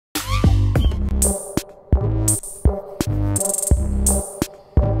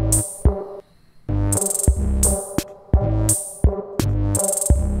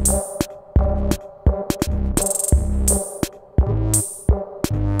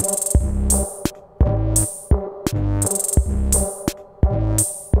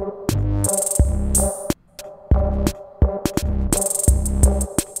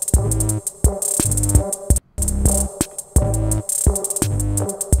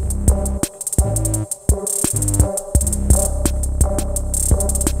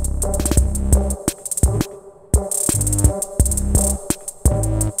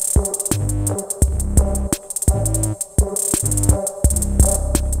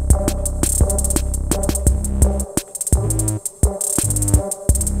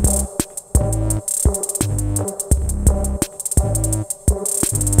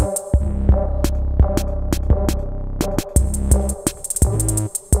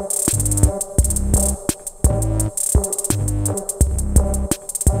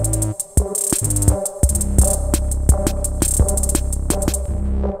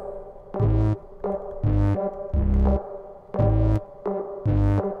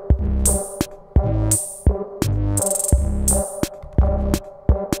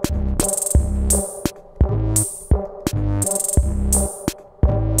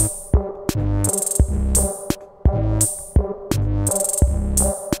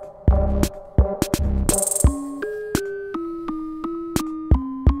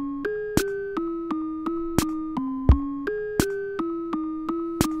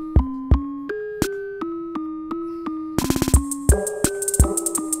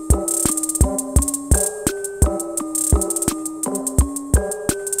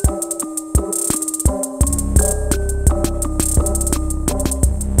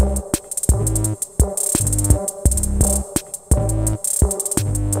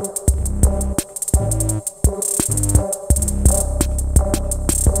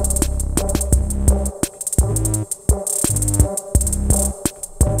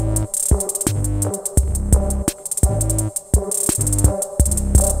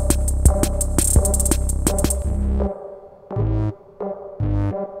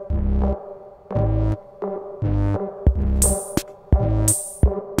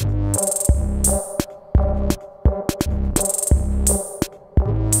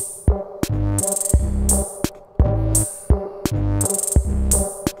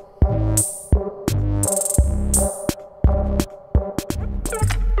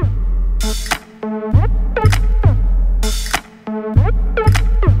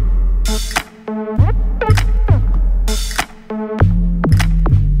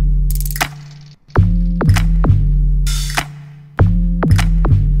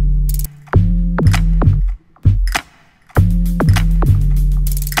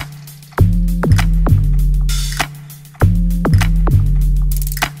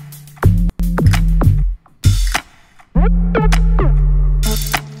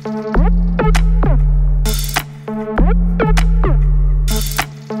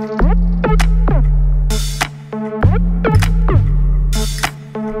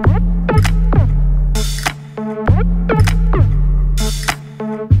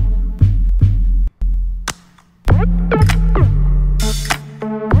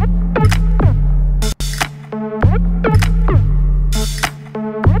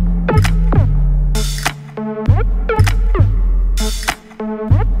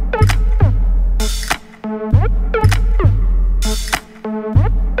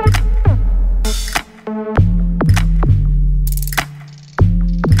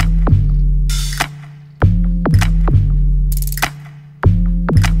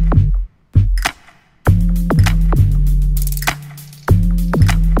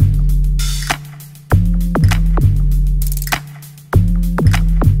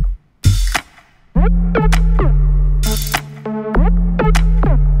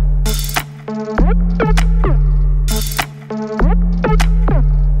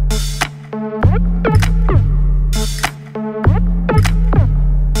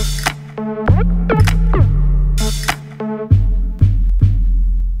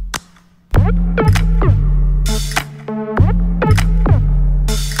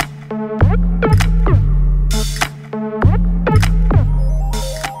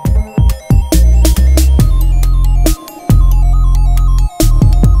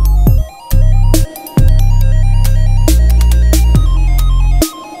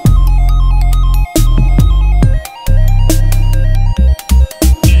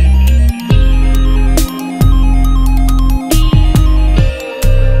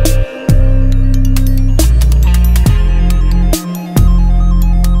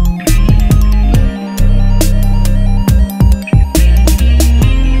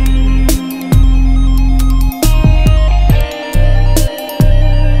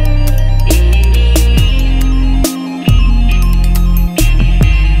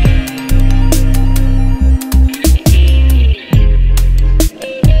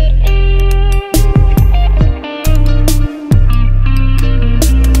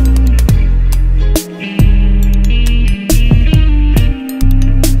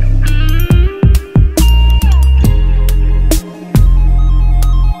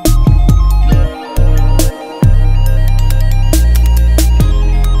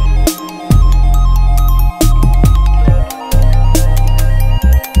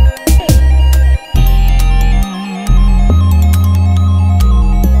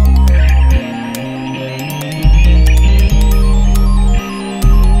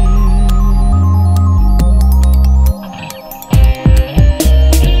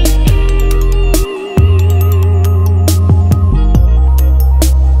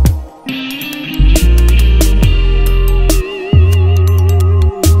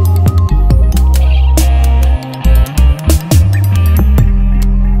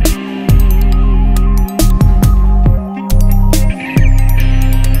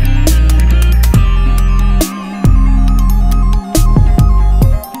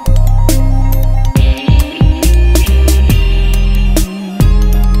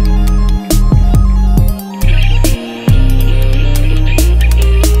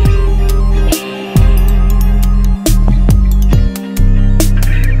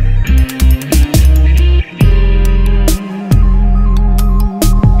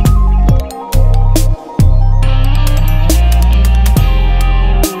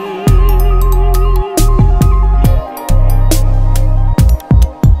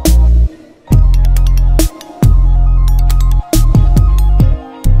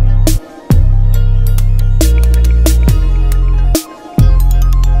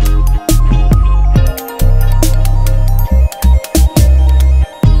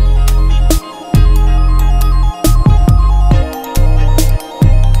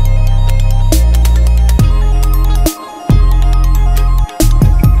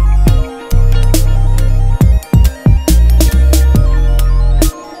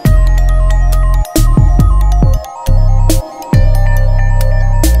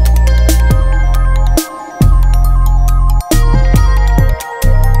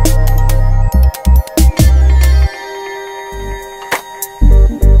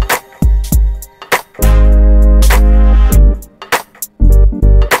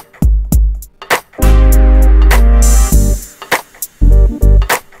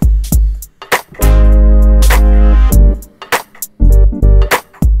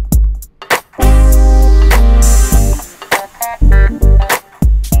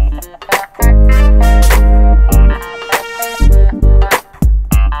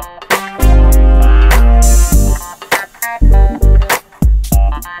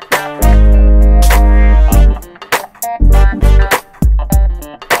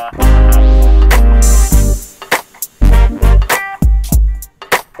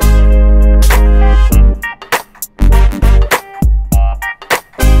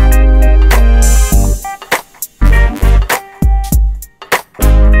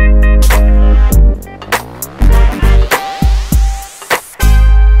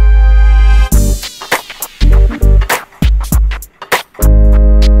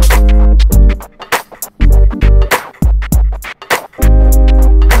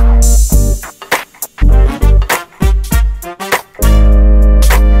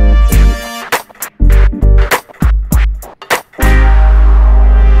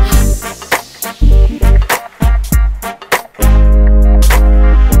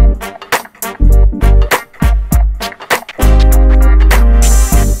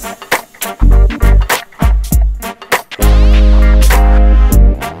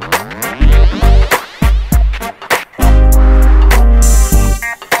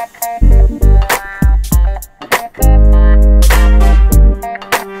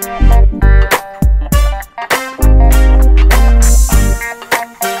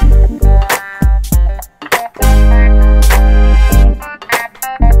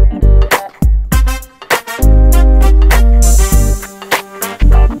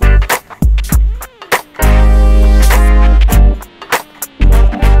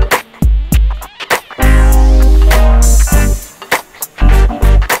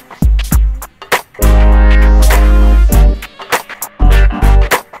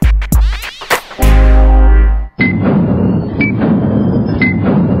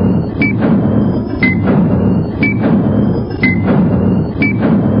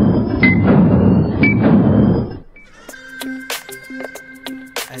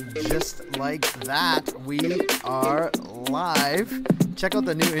that, we are live. Check out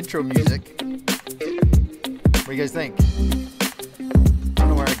the new intro music. What do you guys think? I don't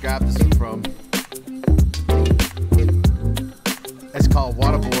know where I grabbed this one from. It's called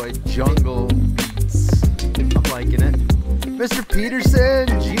Waterboy Jungle Beats. I'm liking it. Mr. Peterson,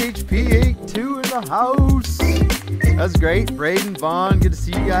 GHP82 in the house. That's great. Braden, Vaughn, good to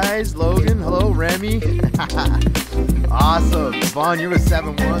see you guys. Logan, hello. Remy. Awesome. Vaughn, you're with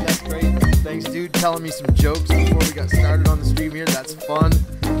 7-1. That's great. Thanks, dude. Telling me some jokes before we got started on the stream here. That's fun.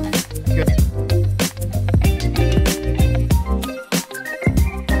 Good.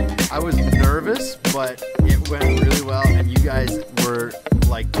 I was nervous, but it went really well, and you guys were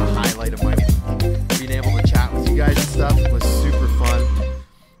like the highlight of my week. Being able to chat with you guys and stuff was super fun.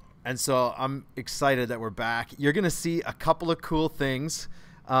 And so I'm excited that we're back. You're going to see a couple of cool things.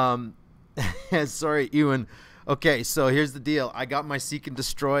 Sorry, Ewan. Okay, so here's the deal. I got my Seek and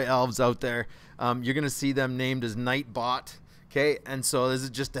Destroy elves out there. You're going to see them named as Nightbot. Okay, and so this is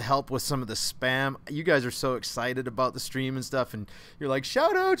just to help with some of the spam. You guys are so excited about the stream and stuff, and you're like,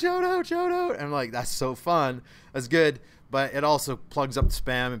 shout out, shout out, shout out. And I'm like, that's so fun. That's good. But it also plugs up the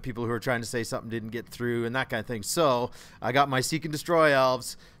spam and people who are trying to say something didn't get through and that kind of thing. So I got my Seek and Destroy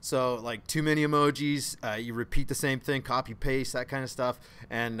elves. So like too many emojis, you repeat the same thing, copy paste, that kind of stuff.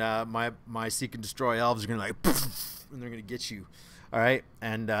 And my Seek and Destroy elves are gonna like, and they're gonna get you. All right.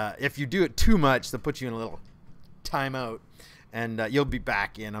 And if you do it too much, they'll put you in a little timeout. And you'll be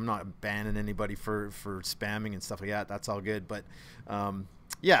back in. I'm not banning anybody for spamming and stuff like that. That's all good. But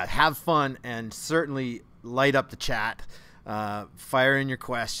yeah, have fun and certainly light up the chat. Fire in your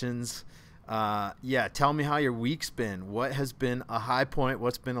questions. Yeah, tell me how your week's been. What has been a high point?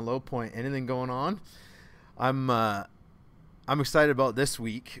 What's been a low point? Anything going on? I'm excited about this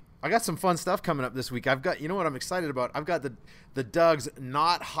week. I got some fun stuff coming up this week. I've got, you know what I'm excited about? I've got the Doug's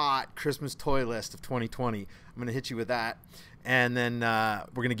Not Hot Christmas toy list of 2020. I'm going to hit you with that. And then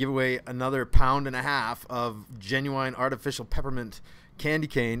we're going to give away another £1.50 of genuine artificial peppermint candy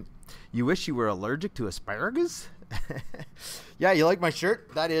cane. You wish you were allergic to asparagus? Yeah, you like my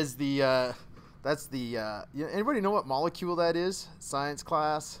shirt? That is the, that's the, anybody know what molecule that is? Science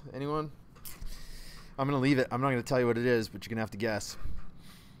class? Anyone? I'm going to leave it. I'm not going to tell you what it is, but you're going to have to guess.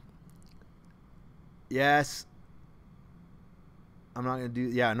 Yes. I'm not going to do,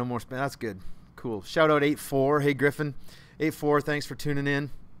 yeah, no more spam. That's good. Cool. Shout out 8-4. Hey, Griffin. 8-4, thanks for tuning in.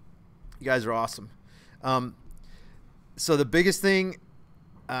 You guys are awesome. So the biggest thing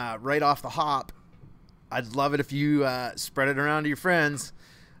right off the hop, I'd love it if you spread it around to your friends.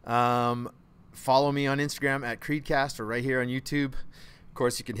 Follow me on Instagram at Creedcast or right here on YouTube. Of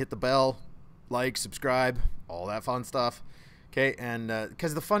course, you can hit the bell, like, subscribe, all that fun stuff. Okay, and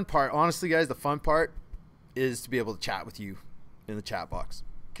because the fun part, honestly, guys, the fun part is to be able to chat with you in the chat box.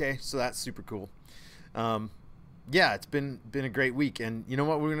 Okay, so that's super cool. Yeah, it's been a great week. And you know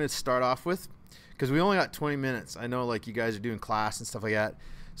what we're going to start off with? Because we only got 20 minutes. I know like you guys are doing class and stuff like that.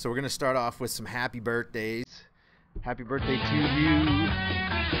 So we're going to start off with some happy birthdays. Happy birthday to you.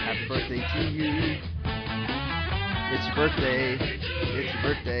 Happy birthday to you. It's your birthday. It's your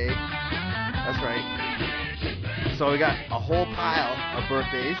birthday. That's right. So we got a whole pile of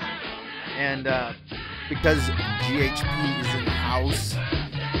birthdays. And because GHP is in the house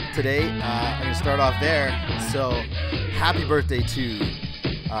today, I'm going to start off there. So happy birthday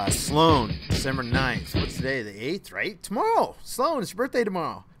to Sloan, December 9th. What's today? The 8th, right? Tomorrow. Sloan, it's your birthday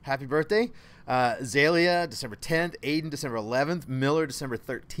tomorrow. Happy birthday. Zalia, December 10th. Aiden, December 11th. Miller, December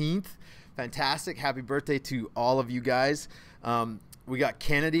 13th. Fantastic. Happy birthday to all of you guys. We got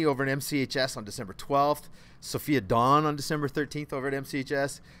Kennedy over at MCHS on December 12th. Sophia Dawn on December 13th over at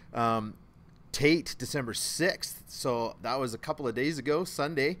MCHS. Tate, December 6th. So that was a couple of days ago,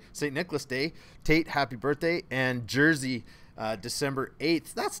 Sunday, St. Nicholas Day. Tate, happy birthday. And Jersey, December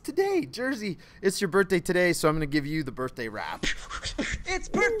 8th. That's today. Jersey, it's your birthday today, so I'm going to give you the birthday rap. It's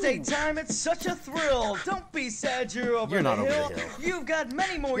birthday time. It's such a thrill. Don't be sad you're over You're the not over hill. the hill. You've got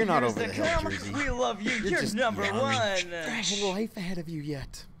many more You're not years over to the hill, come. Jersey. We love you. You're just number young. one. I have a life ahead of you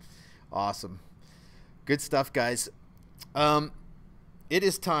yet. Awesome. Good stuff, guys. It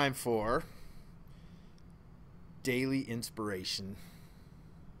is time for daily inspiration.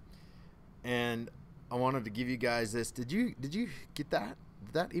 And I wanted to give you guys this. Did you get that?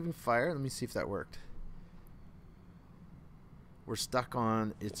 Did that even fire? Let me see if that worked. We're stuck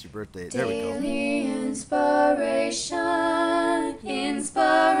on It's Your Birthday. There we go. Daily inspiration,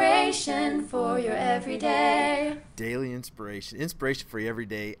 inspiration for your everyday. Daily inspiration for you every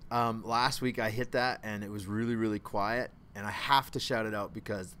day. Last week I hit that and it was really, really quiet. And I have to shout it out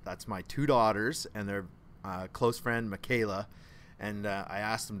because that's my two daughters and their close friend, Michaela. and I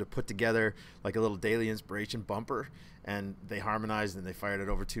asked them to put together like a little daily inspiration bumper, and they harmonized and they fired it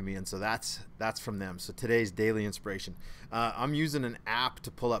over to me, and so that's from them. So today's daily inspiration. I'm using an app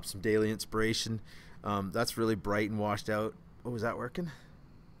to pull up some daily inspiration. That's really bright and washed out. Oh, is that working?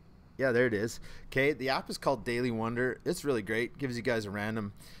 Yeah, there it is. Okay, the app is called Daily Wonder. It's really great. Gives you guys a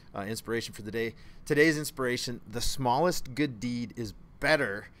random inspiration for the day. Today's inspiration: the smallest good deed is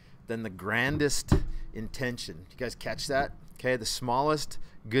better than the grandest intention. You guys catch that? Okay, the smallest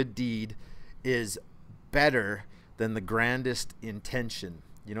good deed is better than the grandest intention.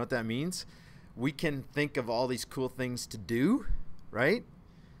 You know what that means? We can think of all these cool things to do, right?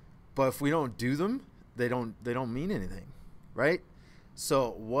 But if we don't do them, they don't mean anything, right?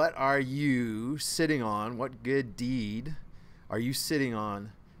 So what are you sitting on? What good deed are you sitting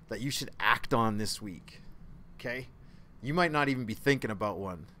on that you should act on this week? Okay? You might not even be thinking about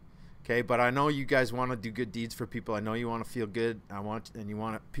one. Okay? But I know you guys want to do good deeds for people. I know you want to feel good. And you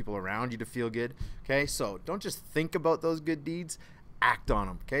want people around you to feel good. Okay? So don't just think about those good deeds. Act on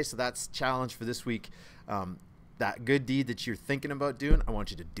them. Okay? So that's challenge for this week. That good deed that you're thinking about doing, I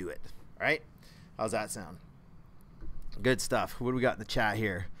want you to do it. All right? How's that sound? Good stuff. What do we got in the chat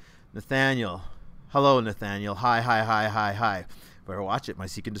here? Nathaniel. Hello, Nathaniel. Hi. Better watch it. My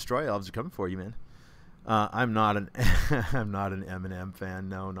Seek and Destroy elves are coming for you, man. I'm not an Eminem fan.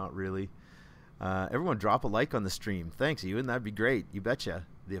 No, not really. Everyone drop a like on the stream. Thanks, Ewan. That'd be great. You betcha.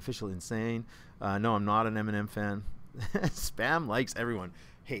 The Official Insane. No, I'm not an Eminem fan. Spam likes everyone.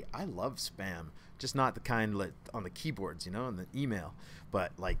 Hey, I love spam. Just not the kind like on the keyboards, you know, and the email.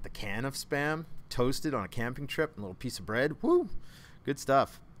 But like the can of spam, toasted on a camping trip, and a little piece of bread. Woo! Good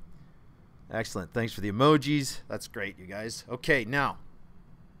stuff. Excellent. Thanks for the emojis. That's great, you guys. Okay, now,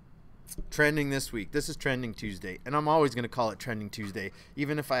 trending this week. This is Trending Tuesday, and I'm always going to call it Trending Tuesday.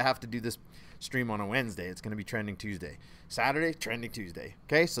 Even if I have to do this stream on a Wednesday, it's going to be Trending Tuesday. Saturday, Trending Tuesday.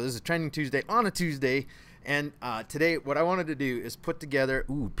 Okay, so this is Trending Tuesday on a Tuesday, and today what I wanted to do is put together,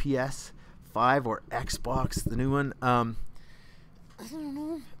 PS5 or Xbox, the new one. I don't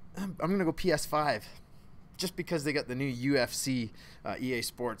know. I'm going to go PS5 just because they got the new UFC EA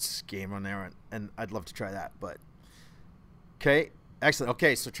Sports game on there, and I'd love to try that. But okay, excellent.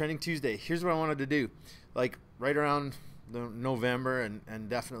 Okay, so Trending Tuesday. Here's what I wanted to do. Like right around November and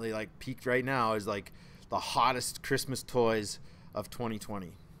definitely like peaked right now is like the hottest Christmas toys of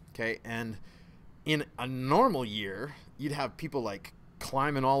 2020. Okay, and in a normal year, you'd have people like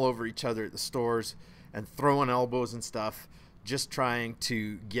climbing all over each other at the stores and throwing elbows and stuff, just trying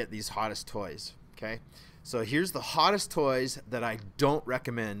to get these hottest toys. Okay, so here's the hottest toys that I don't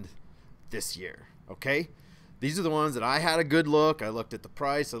recommend this year. Okay, these are the ones that I had a good look. I looked at the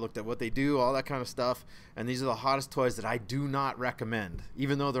price, I looked at what they do, all that kind of stuff, and these are the hottest toys that I do not recommend.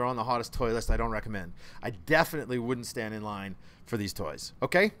 Even though they're on the hottest toy list, I don't recommend. I definitely wouldn't stand in line for these toys.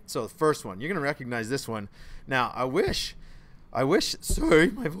 Okay, so the first one, you're gonna recognize this one. Now I wish, sorry,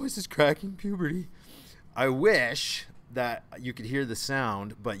 my voice is cracking, puberty. I wish that you could hear the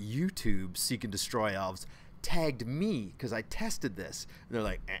sound, but YouTube Seek and Destroy Elves tagged me because I tested this. And they're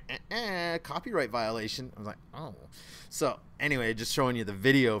like, copyright violation. I was like, oh. So anyway, just showing you the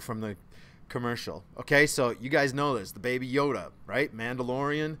video from the commercial. Okay, so you guys know this, the Baby Yoda, right?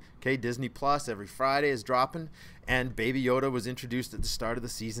 Mandalorian. Okay, Disney Plus every Friday is dropping, and Baby Yoda was introduced at the start of the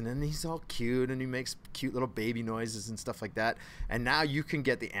season, and he's all cute, and he makes cute little baby noises and stuff like that. And now you can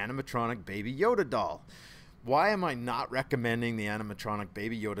get the animatronic Baby Yoda doll. Why am I not recommending the animatronic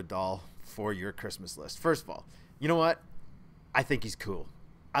Baby Yoda doll for your Christmas list? First of all, you know what? I think he's cool.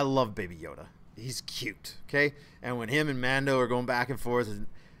 I love Baby Yoda. He's cute, okay? And when him and Mando are going back and forth, and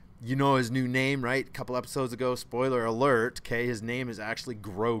you know his new name, right? A couple episodes ago, spoiler alert, okay? His name is actually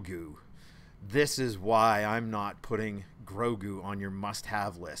Grogu. This is why I'm not putting Grogu on your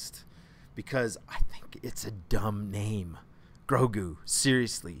must-have list, because I think it's a dumb name. Grogu,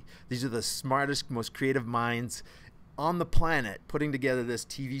 seriously. These are the smartest, most creative minds on the planet putting together this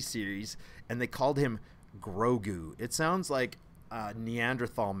TV series, and they called him Grogu. It sounds like a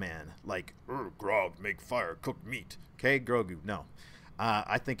Neanderthal man, like, Grog, make fire, cook meat. Okay, Grogu, no.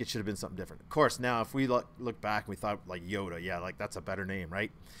 I think it should have been something different. Of course, now if we look back and we thought like Yoda, yeah, like that's a better name,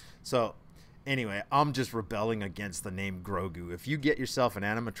 right? So anyway, I'm just rebelling against the name Grogu. If you get yourself an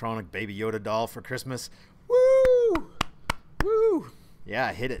animatronic Baby Yoda doll for Christmas, woo! Woo!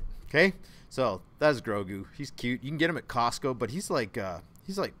 Yeah, hit it. Okay? So, that's Grogu. He's cute. You can get him at Costco, but he's like,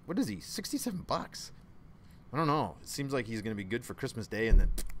 what is he? $67. I don't know. It seems like he's going to be good for Christmas Day, and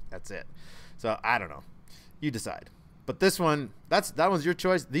then that's it. So, I don't know. You decide. But this one, that one's your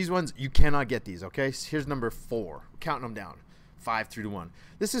choice. These ones, you cannot get these, okay? So here's number 4. Counting them down. 5 through to 1.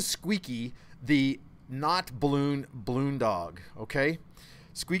 This is Squeaky, the not balloon dog, okay?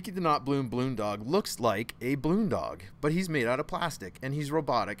 Squeaky the not balloon dog looks like a balloon dog, but he's made out of plastic, and he's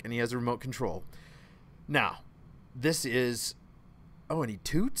robotic, and he has a remote control. Now, this is... Oh, and he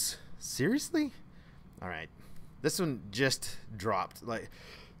toots? Seriously? All right. This one just dropped. Like,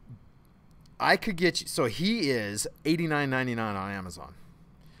 I could get you... So he is $89.99 on Amazon.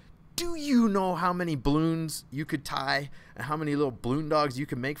 Do you know how many balloons you could tie and how many little balloon dogs you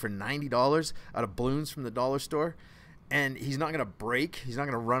could make for $90 out of balloons from the dollar store? And he's not going to break. He's not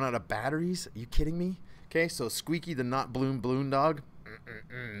going to run out of batteries. Are you kidding me? Okay, so Squeaky the not balloon dog.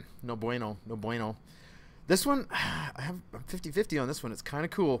 No bueno. No bueno. This one, I'm 50-50 on this one. It's kind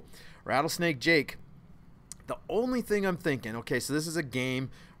of cool. Rattlesnake Jake. The only thing I'm thinking, okay, so this is a game.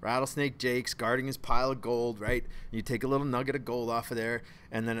 Rattlesnake Jake's guarding his pile of gold, right? You take a little nugget of gold off of there,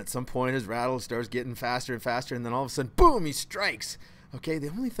 and then at some point his rattle starts getting faster and faster, and then all of a sudden, boom, he strikes. Okay, the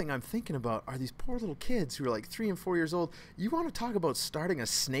only thing I'm thinking about are these poor little kids who are like 3 and 4 years old. You want to talk about starting a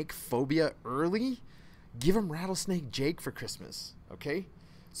snake phobia early? Give them Rattlesnake Jake for Christmas, okay?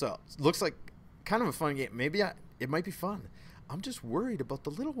 So, looks like kind of a fun game. Maybe it might be fun. I'm just worried about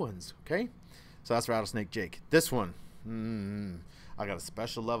the little ones, okay? So that's Rattlesnake Jake. This one, I got a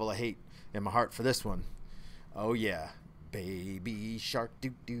special level of hate in my heart for this one. Oh yeah, Baby Shark,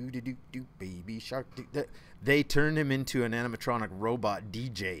 do do do do do, Baby Shark. Do. They turned him into an animatronic robot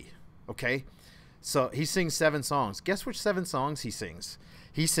DJ. Okay, so he sings 7 songs. Guess which 7 songs he sings?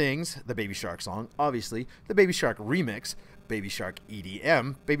 He sings the Baby Shark song, obviously, the Baby Shark remix, Baby Shark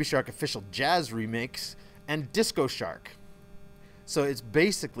EDM, Baby Shark official jazz remix, and Disco Shark. So it's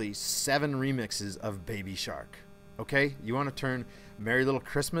basically 7 remixes of Baby Shark. Okay? You want to turn Merry Little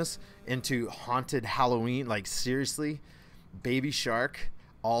Christmas into Haunted Halloween? Like, seriously? Baby Shark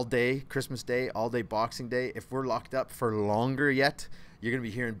all day, Christmas Day, all day Boxing Day. If we're locked up for longer yet, you're going to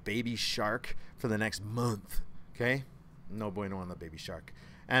be hearing Baby Shark for the next month. Okay? No bueno on the Baby Shark.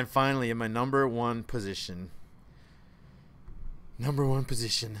 And finally, in my number one position.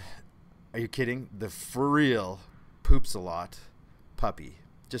 Are you kidding? The for real poops a lot puppy.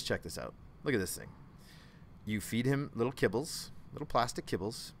 Just check this out. Look at this thing. You feed him little kibbles, little plastic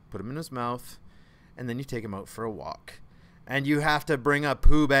kibbles, put him in his mouth, and then you take him out for a walk. And you have to bring a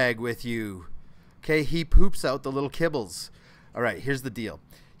poo bag with you. Okay, he poops out the little kibbles. All right, here's the deal.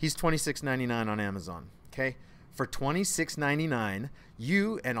 He's $26.99 on Amazon. Okay, for $26.99,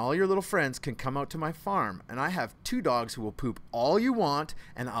 you and all your little friends can come out to my farm, and I have 2 dogs who will poop all you want,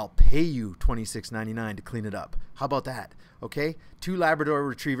 and I'll pay you $26.99 to clean it up. How about that? Okay, 2 Labrador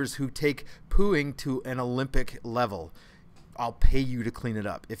retrievers who take pooing to an Olympic level. I'll pay you to clean it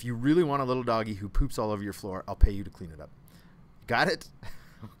up. If you really want a little doggy who poops all over your floor, I'll pay you to clean it up. Got it?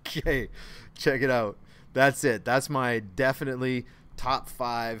 Okay, check it out. That's it. That's my definitely top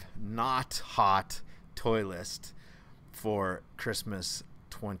 5 not hot toy list for Christmas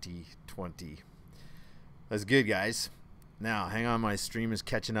 2020. That's good, guys. Now, hang on, my stream is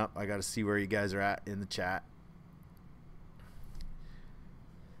catching up. I got to see where you guys are at in the chat.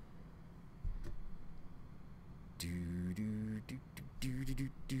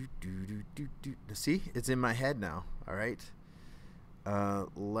 See, it's in my head now. All right.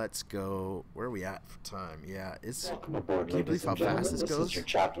 Let's go. Where are we at for time? Yeah, it's. Can you believe how fast this goes?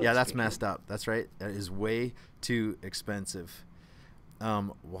 Yeah, that's messed up. That's right. That is way too expensive.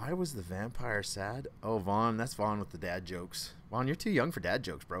 Why was the vampire sad? Oh, Vaughn. That's Vaughn with the dad jokes. Vaughn, you're too young for dad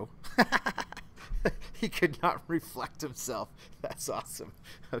jokes, bro. He could not reflect himself. That's awesome.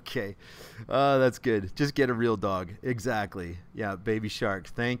 Okay. That's good. Just get a real dog. Exactly. Yeah, Baby Shark.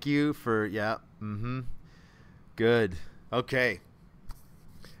 Thank you for, yeah. Good. Okay.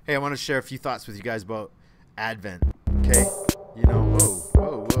 Hey, I want to share a few thoughts with you guys about Advent. Okay? You know,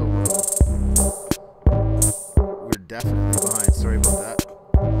 whoa. We're definitely behind. Sorry about that.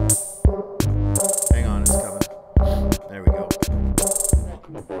 Hang on, it's coming. There we go.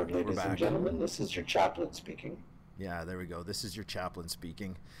 Welcome aboard, ladies and gentlemen. This is your chaplain speaking. Yeah, there we go. This is your chaplain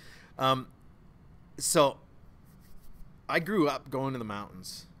speaking. So, I grew up going to the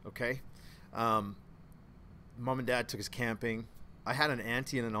mountains, okay? Mom and Dad took us camping. I had an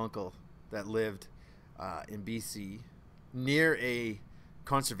auntie and an uncle that lived in BC near a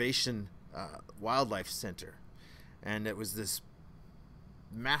conservation wildlife center. And it was this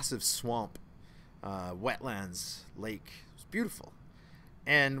massive swamp, wetlands, lake. It was beautiful.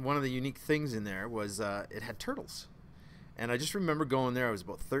 And one of the unique things in there was it had turtles. And I just remember going there. I was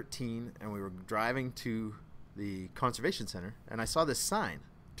about 13, and we were driving to the conservation center, and I saw this sign,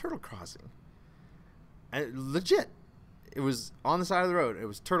 turtle crossing. And legit, it was on the side of the road. It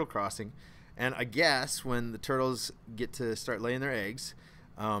was turtle crossing. And I guess when the turtles get to start laying their eggs,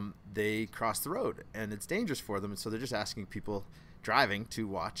 they cross the road, and it's dangerous for them. And so they're just asking people driving to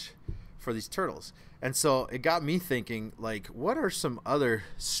watch for these turtles. And so it got me thinking, like, what are some other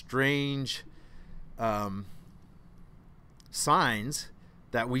strange signs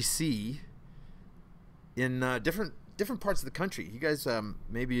that we see in different parts of the country? You guys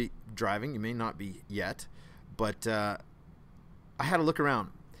may be driving, you may not be yet, but I had to look around,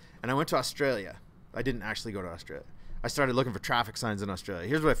 and I went to Australia. I didn't actually go to Australia. I started looking for traffic signs in Australia.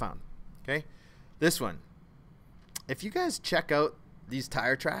 Here's what I found. Okay, this one. If you guys check out these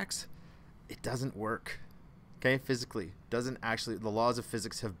tire tracks, it doesn't work. Okay, physically doesn't actually. The laws of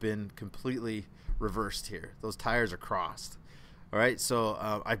physics have been completely reversed here. Those tires are crossed. All right, so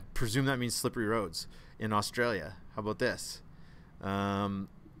I presume that means slippery roads in Australia. How about this?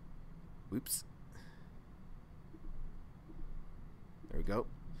 Oops. There we go.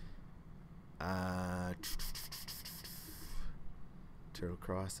 Turtle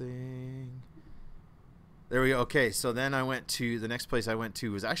crossing. There we go. Okay, so then I went to the next place I went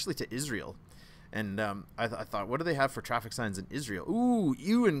to was actually to Israel. And I thought, what do they have for traffic signs in Israel? Ooh,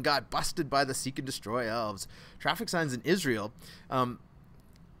 Ewan got busted by the Seek and Destroy elves. Traffic signs in Israel.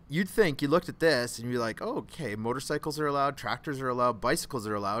 You'd think, you looked at this and you'd be like, oh, okay, motorcycles are allowed, tractors are allowed, bicycles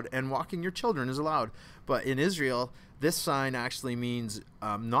are allowed, and walking your children is allowed. But in Israel, this sign actually means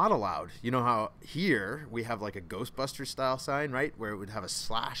not allowed. You know how here we have like a Ghostbuster style sign, right, where it would have a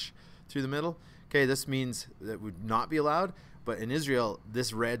slash through the middle? Okay, this means that would not be allowed. But in Israel,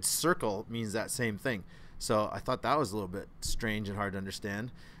 this red circle means that same thing. So I thought that was a little bit strange and hard to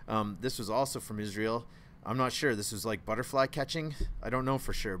understand. This was also from Israel. I'm not sure. This was like butterfly catching. I don't know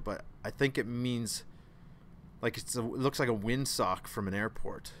for sure, but I think it means like it looks like a windsock from an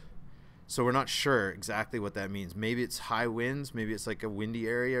airport. So we're not sure exactly what that means. Maybe it's high winds. Maybe it's like a windy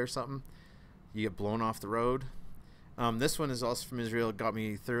area or something. You get blown off the road. This one is also from Israel. It got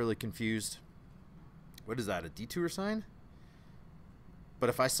me thoroughly confused. What is that, a detour sign? But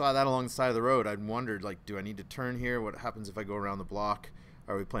if I saw that along the side of the road, I'd wondered, like, do I need to turn here? What happens if I go around the block?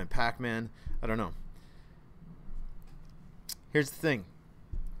 Are we playing Pac-Man? I don't know. Here's the thing.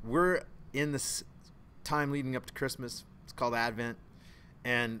 We're in this time leading up to Christmas. It's called Advent.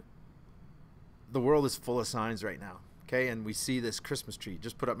 And the world is full of signs right now. Okay, and we see this Christmas tree.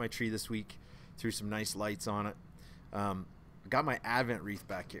 Just put up my tree this week. Threw some nice lights on it. Got my Advent wreath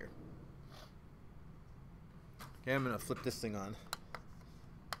back here. Okay, I'm going to flip this thing on.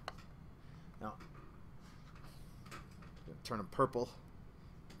 Now, turn them purple.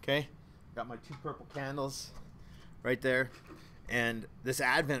 Okay, got my 2 purple candles right there, and this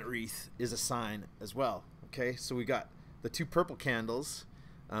Advent wreath is a sign as well. Okay, so we got the 2 purple candles.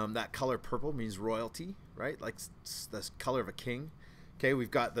 That color purple means royalty, right? Like the color of a king. Okay,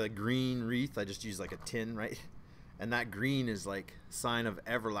 we've got the green wreath. I just used like a tin, right? And that green is like sign of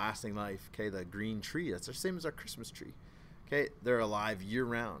everlasting life. Okay, the green tree. That's the same as our Christmas tree. Okay, they're alive year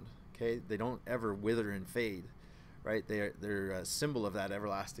round. Okay, they don't ever wither and fade, right? They're a symbol of that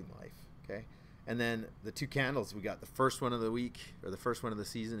everlasting life. Okay, and then the 2 candles, we got the first one of the week, or the first one of the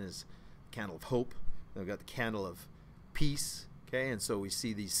season, is the candle of hope. Then we got the candle of peace. Okay, and so we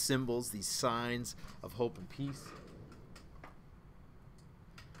see these symbols, these signs of hope and peace.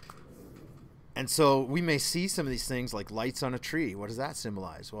 And so we may see some of these things like lights on a tree. What does that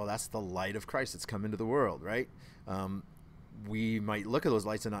symbolize? Well, that's the light of Christ that's come into the world, right? We might look at those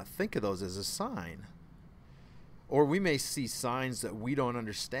lights and not think of those as a sign. Or we may see signs that we don't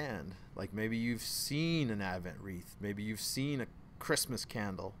understand. Like maybe you've seen an Advent wreath. Maybe you've seen a Christmas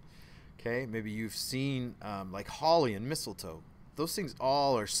candle. Okay, maybe you've seen like holly and mistletoe. Those things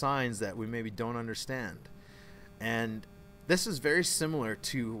all are signs that we maybe don't understand. And this is very similar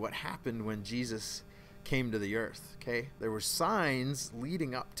to what happened when Jesus came to the earth. Okay, there were signs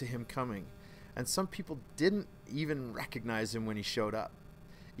leading up to him coming. And some people didn't even recognize him when he showed up.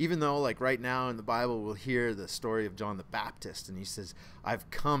 Even though, like right now in the Bible, we'll hear the story of John the Baptist. And he says, I've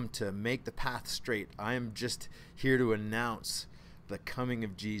come to make the path straight. I am just here to announce the coming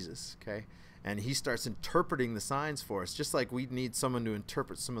of Jesus. Okay. And he starts interpreting the signs for us, just like we need someone to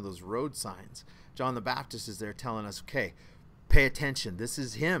interpret some of those road signs. John the Baptist is there telling us, okay, pay attention. This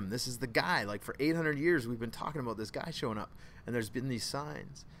is him. This is the guy. Like for 800 years, we've been talking about this guy showing up. And there's been these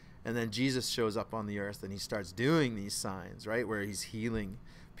signs. And then Jesus shows up on the earth and he starts doing these signs, right? Where he's healing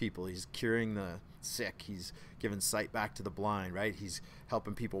people. He's curing the sick. He's giving sight back to the blind, right? He's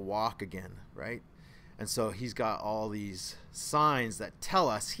helping people walk again, right? And so he's got all these signs that tell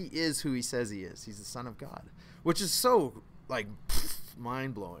us he is who he says he is. He's the Son of God, which is so like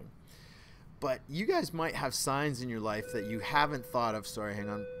mind-blowing. But you guys might have signs in your life that you haven't thought of. Sorry, hang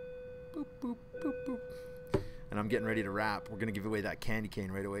on. Boop, boop, boop, boop. and I'm getting ready to wrap, we're going to give away that candy cane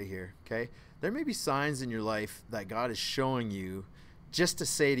right away here, okay? There may be signs in your life that God is showing you just to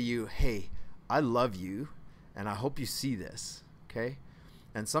say to you, hey, I love you, and I hope you see this, okay?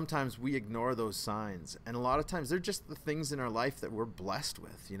 And sometimes we ignore those signs. And a lot of times they're just the things in our life that we're blessed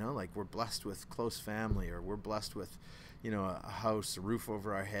with, you know, like we're blessed with close family, or we're blessed with, you know, a house, a roof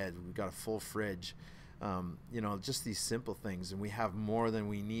over our head. We've got a full fridge, you know, just these simple things. And we have more than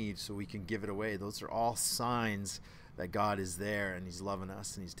we need, so we can give it away. Those are all signs that God is there and he's loving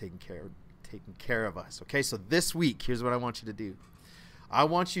us and he's taking care of us. Okay, so this week, here's what I want you to do. I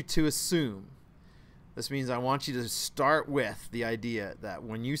want you to assume, this means I want you to start with the idea that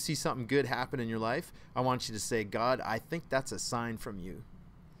when you see something good happen in your life, I want you to say, God, I think that's a sign from you.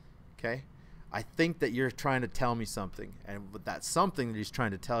 Okay? I think that you're trying to tell me something. And that something that he's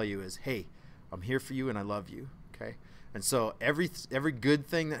trying to tell you is, hey, I'm here for you and I love you. Okay? And so every good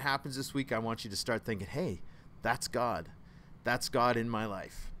thing that happens this week, I want you to start thinking, hey, that's God. That's God in my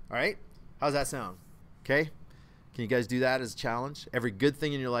life. All right? How's that sound? Okay? Can you guys do that as a challenge? Every good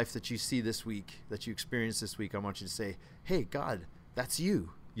thing in your life that you see this week, that you experience this week, I want you to say, hey, God, that's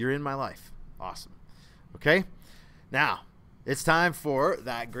you. You're in my life. Awesome. Okay? Now, it's time for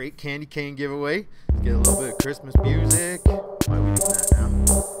that great candy cane giveaway. Get a little bit of Christmas music. Why are we doing that now?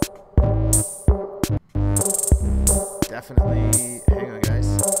 Definitely. Hang on, guys.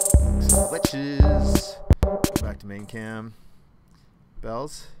 Some glitches. Go back to main cam.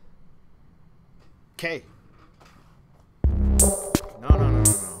 Bells. Okay. No.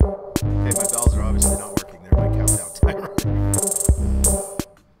 Okay, my bells are obviously not working. They're my countdown timer.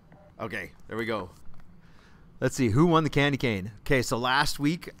 Okay, there we go. Let's see, who won the candy cane? Okay, so last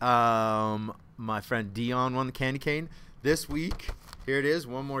week, my friend Dion won the candy cane. This week, here it is,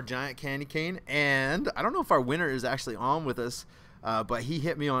 one more giant candy cane. And I don't know if our winner is actually on with us, but he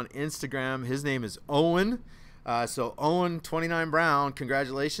hit me on Instagram. His name is Owen. So Owen 29 Brown,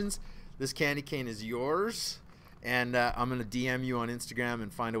 congratulations. This candy cane is yours. And I'm going to DM you on Instagram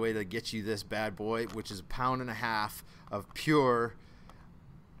and find a way to get you this bad boy, which is 1.5 pounds of pure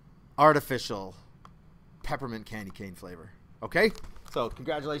artificial peppermint candy cane flavor. Okay? So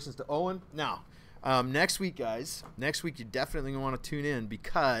congratulations to Owen. Now, next week, guys, you definitely want to tune in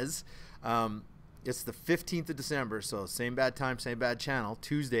because it's the 15th of December. So same bad time, same bad channel,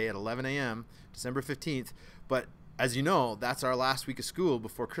 Tuesday at 11 a.m., December 15th. But as you know, that's our last week of school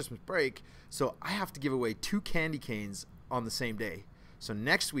before Christmas break. So I have to give away 2 candy canes on the same day. So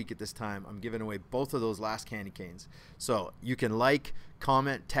next week at this time, I'm giving away both of those last candy canes. So you can like,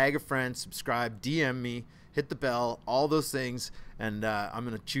 comment, tag a friend, subscribe, DM me, hit the bell, all those things. And I'm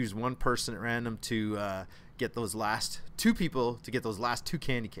going to choose one person at random to get those last 2 people to get those last 2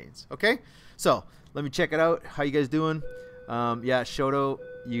 candy canes. Okay? So let me check it out. How you guys doing? Yeah, Shoto,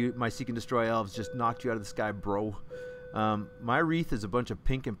 my Seek and Destroy Elves just knocked you out of the sky, bro. My wreath is a bunch of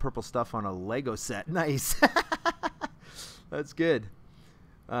pink and purple stuff on a Lego set. Nice. That's good.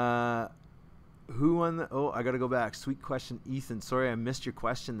 Who won the... Oh, I got to go back. Sweet question, Ethan. Sorry, I missed your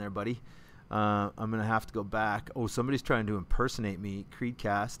question there, buddy. I'm going to have to go back. Oh, somebody's trying to impersonate me.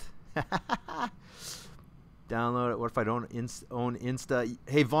 Creedcast. Download it. What if I don't own Insta?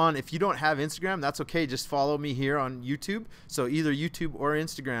 Hey, Vaughn, if you don't have Instagram, that's okay. Just follow me here on YouTube. So either YouTube or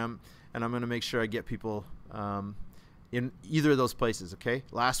Instagram, and I'm going to make sure I get people in either of those places, okay?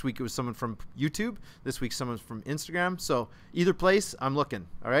 Last week it was someone from YouTube. This week someone's from Instagram. So either place, I'm looking,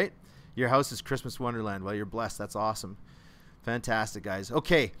 all right? Your house is Christmas Wonderland. Well, you're blessed. That's awesome. Fantastic, guys.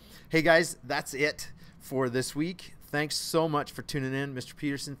 Okay. Hey, guys, that's it for this week. Thanks so much for tuning in. Mr.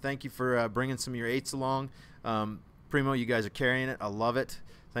 Peterson, thank you for bringing some of your 8s along. Primo, you guys are carrying it. I love it.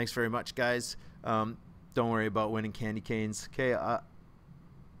 Thanks very much, guys. Don't worry about winning candy canes. Okay,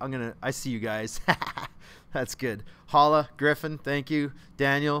 I see you guys. That's good. Holla, Griffin, thank you.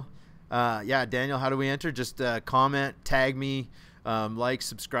 Daniel, yeah, Daniel, how do we enter? Just comment, tag me, like,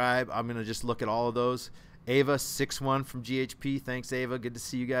 subscribe. I'm gonna just look at all of those. Ava 61 from GHP, thanks Ava, good to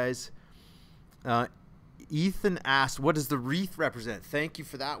see you guys. Ethan asked, what does the wreath represent? Thank you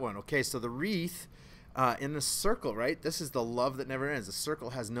for that one. Okay, so the wreath in a circle, right? This is the love that never ends. The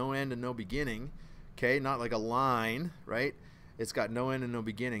circle has no end and no beginning. Okay, not like a line, right? It's got no end and no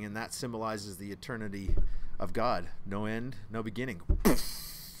beginning, and that symbolizes the eternity of God. No end, no beginning.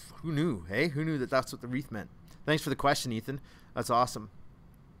 Who knew? Hey, who knew that that's what the wreath meant? Thanks for the question, Ethan. That's awesome.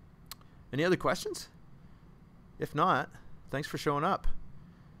 Any other questions? If not, thanks for showing up.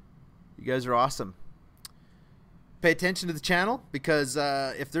 You guys are awesome. Pay attention to the channel because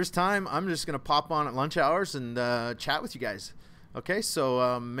if there's time, I'm just going to pop on at lunch hours and chat with you guys. Okay,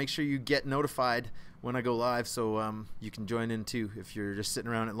 so make sure you get notified when I go live so you can join in too if you're just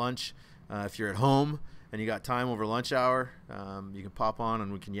sitting around at lunch, if you're at home and you got time over lunch hour, you can pop on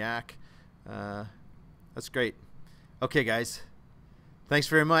and we can yak. That's great. Okay, guys. Thanks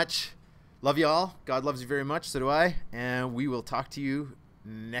very much. Love you all. God loves you very much. So do I. And we will talk to you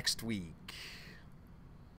next week.